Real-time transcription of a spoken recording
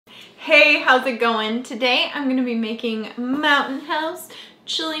Hey, how's it going? Today I'm going to be making Mountain House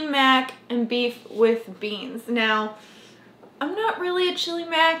chili mac and beef with beans. Now, I'm not really a chili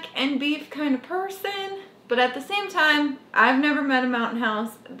mac and beef kind of person, but at the same time, I've never met a Mountain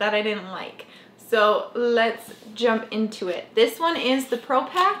House that I didn't like. So let's jump into it. This one is the Pro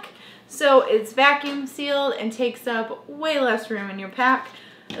Pack, so it's vacuum sealed and takes up way less room in your pack,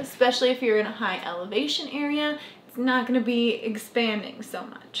 especially if you're in a high elevation area. It's not going to be expanding so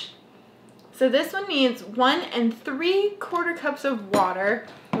much. So this one needs 1 3/4 cups of water,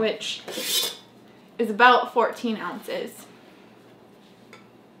 which is about 14 ounces.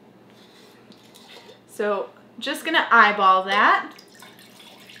 So just gonna eyeball that.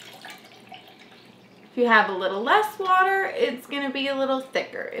 If you have a little less water, it's gonna be a little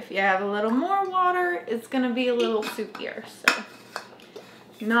thicker. If you have a little more water, it's gonna be a little soupier. So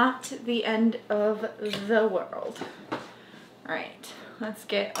not the end of the world. All right. Let's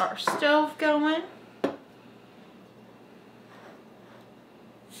get our stove going.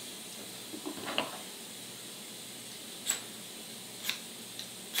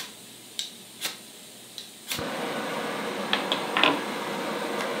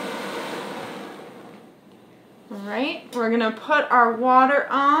 All right, we're gonna put our water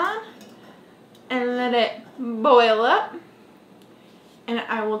on and let it boil up. And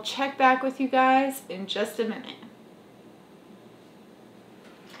I will check back with you guys in just a minute.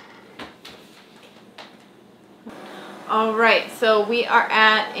 All right, so we are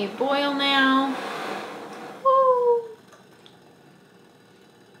at a boil now. Woo.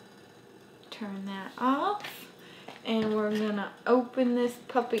 Turn that off, and we're gonna open this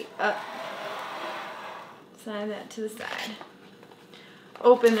puppy up. Slide that to the side.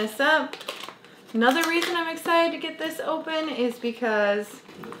 Open this up. Another reason I'm excited to get this open is because,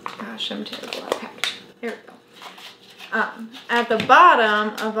 gosh, I'm terrible at packaging. There we go. At the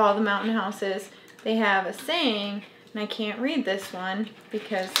bottom of all the Mountain Houses, they have a saying. And I can't read this one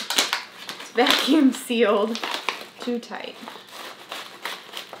because it's vacuum sealed too tight.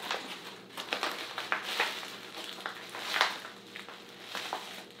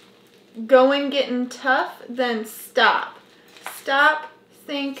 Going getting tough, then stop. Stop,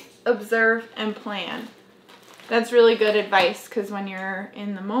 think, observe, and plan. That's really good advice because when you're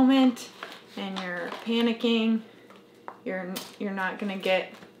in the moment and you're panicking, you're not gonna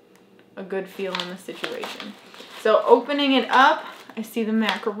get a good feel in the situation. So opening it up, I see the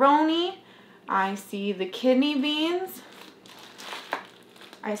macaroni, I see the kidney beans,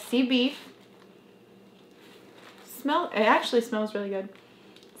 I see beef. It actually smells really good.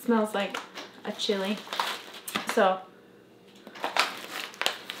 It smells like a chili. So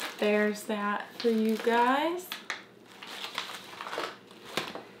there's that for you guys.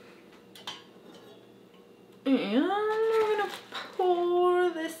 And we're gonna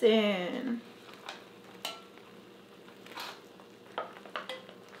pour this in.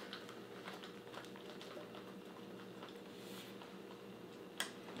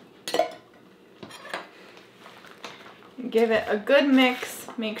 Give it a good mix.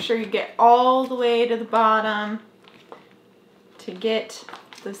 Make sure you get all the way to the bottom to get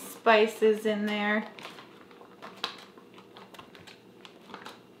the spices in there.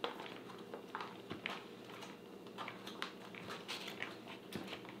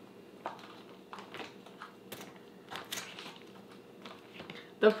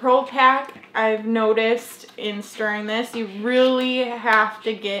 The Pro Pack, I've noticed in stirring this, you really have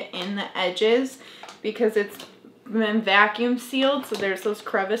to get in the edges because it's been vacuum sealed, so there's those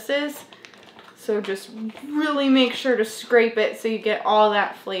crevices. So just really make sure to scrape it so you get all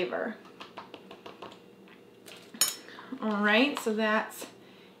that flavor. All right, so that's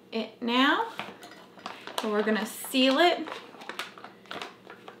it now. So we're gonna seal it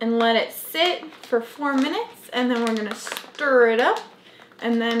and let it sit for 4 minutes, and then we're gonna stir it up,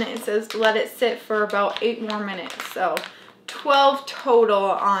 and then it says let it sit for about 8 more minutes. So 12 total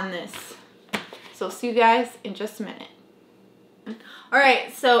on this. So see you guys in just a minute. All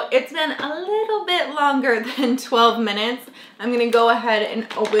right, so it's been a little bit longer than 12 minutes. I'm gonna go ahead and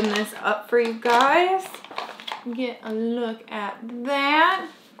open this up for you guys. Get a look at that.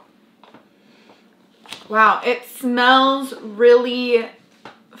 Wow, it smells really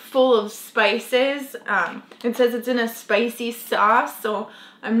full of spices. It says it's in a spicy sauce, so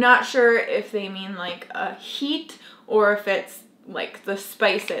I'm not sure if they mean like a heat or if it's like the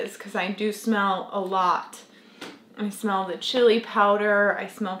spices, because I do smell a lot. I smell the chili powder, I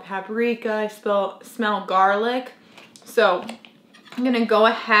smell paprika, I smell garlic. So I'm gonna go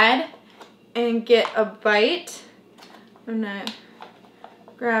ahead and get a bite. I'm gonna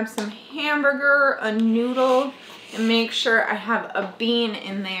grab some hamburger, a noodle, and make sure I have a bean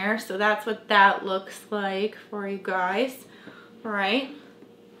in there. So that's what that looks like for you guys. All right.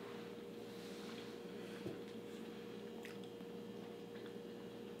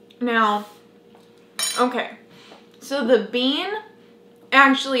 Now, okay, so the bean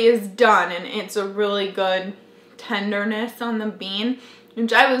actually is done, and it's a really good tenderness on the bean,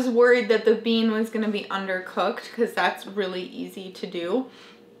 which I was worried that the bean was going to be undercooked because that's really easy to do.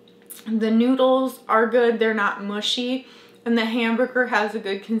 The noodles are good, they're not mushy, and the hamburger has a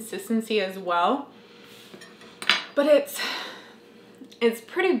good consistency as well. But it's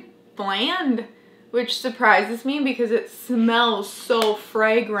pretty bland, which surprises me because it smells so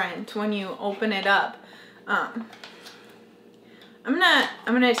fragrant when you open it up. I'm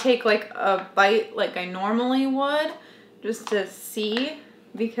gonna take like a bite like I normally would, just to see,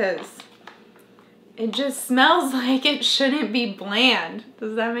 because it just smells like it shouldn't be bland.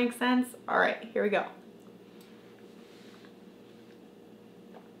 Does that make sense? All right, here we go.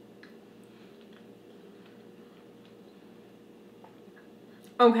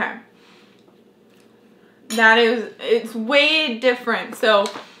 Okay. It's way different. So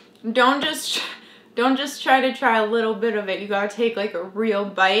don't just try a little bit of it. You gotta take like a real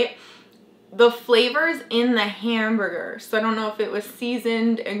bite. The flavor's in the hamburger. So I don't know if it was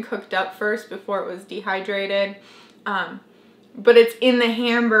seasoned and cooked up first before it was dehydrated. But it's in the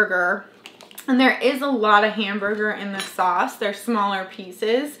hamburger. And there is a lot of hamburger in the sauce. They're smaller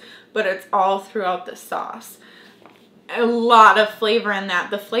pieces, but it's all throughout the sauce. A lot of flavor in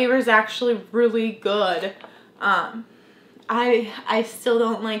that. The flavor is actually really good. I still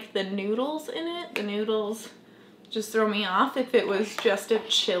don't like the noodles in it. The noodles just throw me off. If it was just a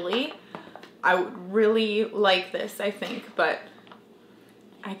chili, I would really like this, I think, but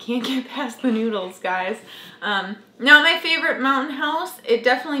I can't get past the noodles, guys. Now, my favorite Mountain House, it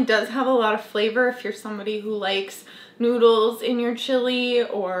definitely does have a lot of flavor if you're somebody who likes noodles in your chili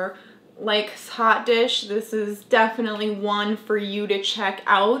or likes hot dish. This is definitely one for you to check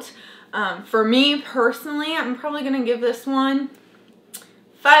out. For me personally, I'm probably gonna give this one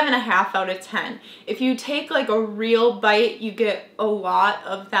 5.5 out of 10. If you take like a real bite, you get a lot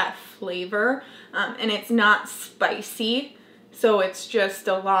of that flavor, and it's not spicy, so it's just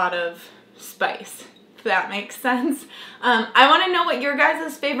a lot of spice, if that makes sense. I want to know what your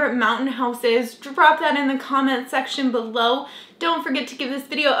guys' favorite Mountain House is. Drop that in the comment section below. Don't forget to give this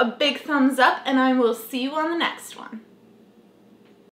video a big thumbs up, and I will see you on the next one.